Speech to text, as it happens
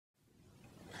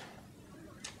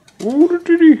Oh, the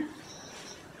titty.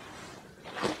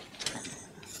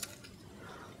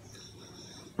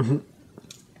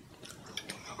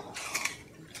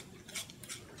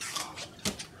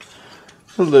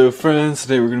 Hello friends,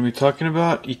 today we're going to be talking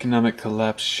about economic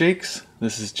collapse shakes.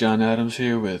 This is John Adams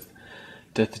here with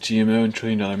Death to GMO and $1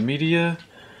 Trillion Media.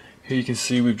 Here you can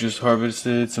see we've just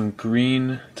harvested some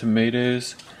green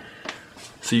tomatoes.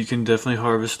 So you can definitely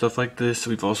harvest stuff like this.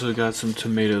 We've also got some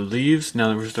tomato leaves. Now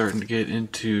that we're starting to get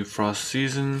into frost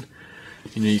season,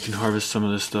 you can harvest some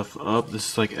of this stuff up.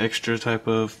 This is like extra type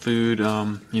of food.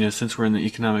 Since we're in the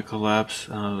economic collapse,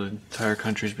 the entire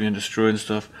country's being destroyed and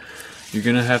stuff, you're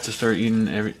gonna have to start eating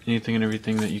anything and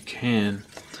everything that you can.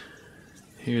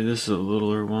 Here, this is a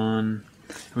littler one.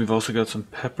 And we've also got some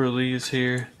pepper leaves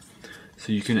here.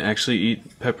 So you can actually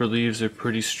eat pepper leaves. They're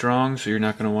pretty strong, so you're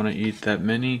not gonna want to eat that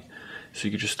many. So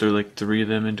you could just throw like 3 of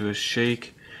them into a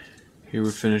shake. Here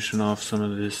we're finishing off some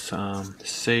of this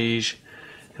sage,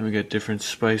 and we got different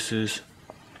spices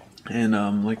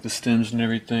and like the stems and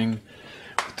everything.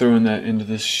 We're throwing that into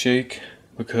this shake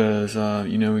because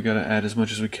we got to add as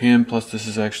much as we can. Plus this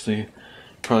is actually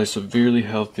probably severely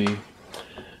healthy.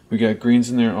 We got greens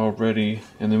in there already,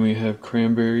 and then we have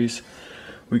cranberries.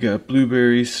 We got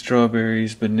blueberries,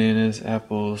 strawberries, bananas,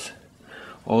 apples,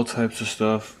 all types of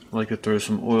stuff. I like to throw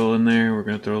some oil in there. We're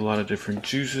going to throw a lot of different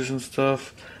juices and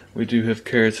stuff. We do have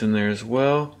carrots in there as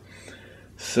well.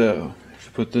 So if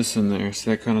you put this in there,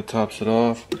 so that kind of tops it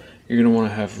off. You're going to want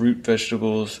to have root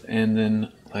vegetables and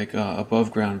then like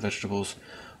above ground vegetables,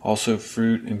 also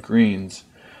fruit and greens.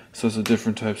 So those are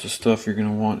different types of stuff you're going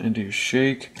to want into your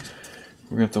shake.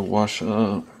 We're going to have to wash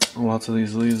lots of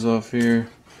these leaves off here.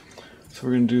 So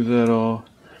we're going to do that all.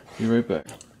 Be right back.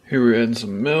 Here we're adding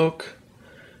some milk.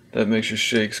 That makes your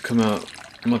shakes come out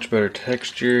much better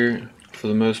texture for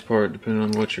the most part, depending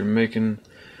on what you're making.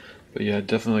 But yeah, I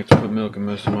definitely like to put milk in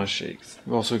most of my shakes.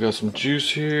 We've also got some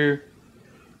juice here,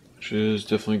 which is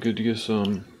definitely good to get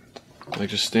some like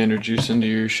just standard juice into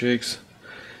your shakes.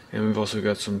 And we've also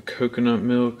got some coconut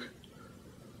milk.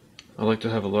 I like to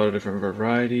have a lot of different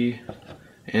variety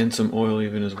and some oil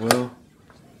even as well.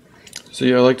 So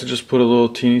yeah, I like to just put a little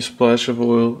teeny splash of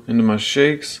oil into my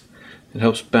shakes. It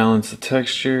helps balance the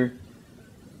texture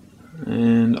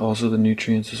and also the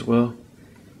nutrients as well.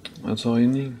 That's all you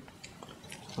need.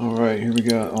 Alright, here we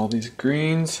got all these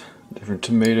greens, different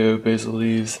tomato, basil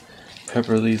leaves,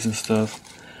 pepper leaves and stuff.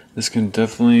 This can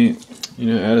definitely,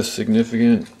 add a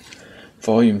significant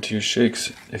volume to your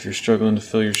shakes if you're struggling to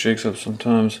fill your shakes up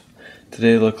sometimes.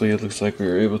 Today, luckily, it looks like we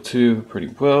were able to pretty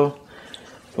well.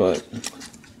 But,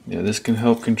 yeah, this can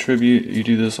help contribute. You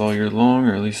do this all year long,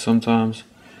 or at least sometimes.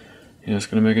 It's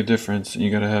going to make a difference, and you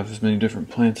got to have as many different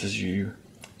plants as you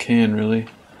can, really.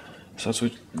 So that's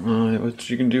what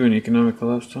you can do in economic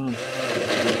collapse time.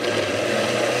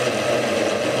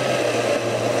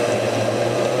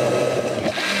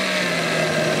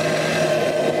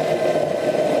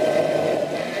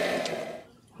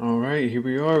 Alright, here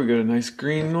we are. We got a nice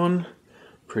green one.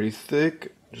 Pretty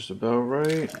thick, just about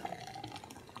right.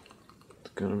 It's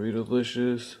going to be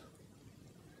delicious.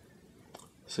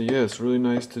 So yeah, it's really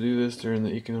nice to do this during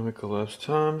the economic collapse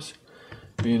times,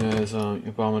 being as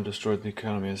Obama destroyed the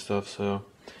economy and stuff. So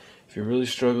if you're really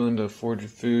struggling to afford your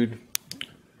food,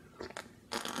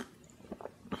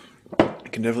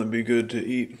 it can definitely be good to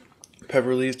eat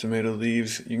pepper leaves, tomato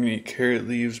leaves. You can eat carrot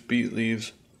leaves, beet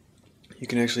leaves. You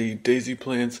can actually eat daisy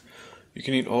plants. You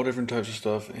can eat all different types of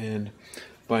stuff, and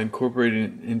by incorporating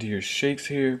it into your shakes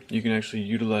here, you can actually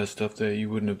utilize stuff that you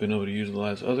wouldn't have been able to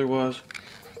utilize otherwise.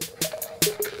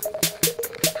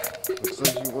 Looks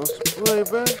like he wants to play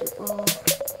basketball.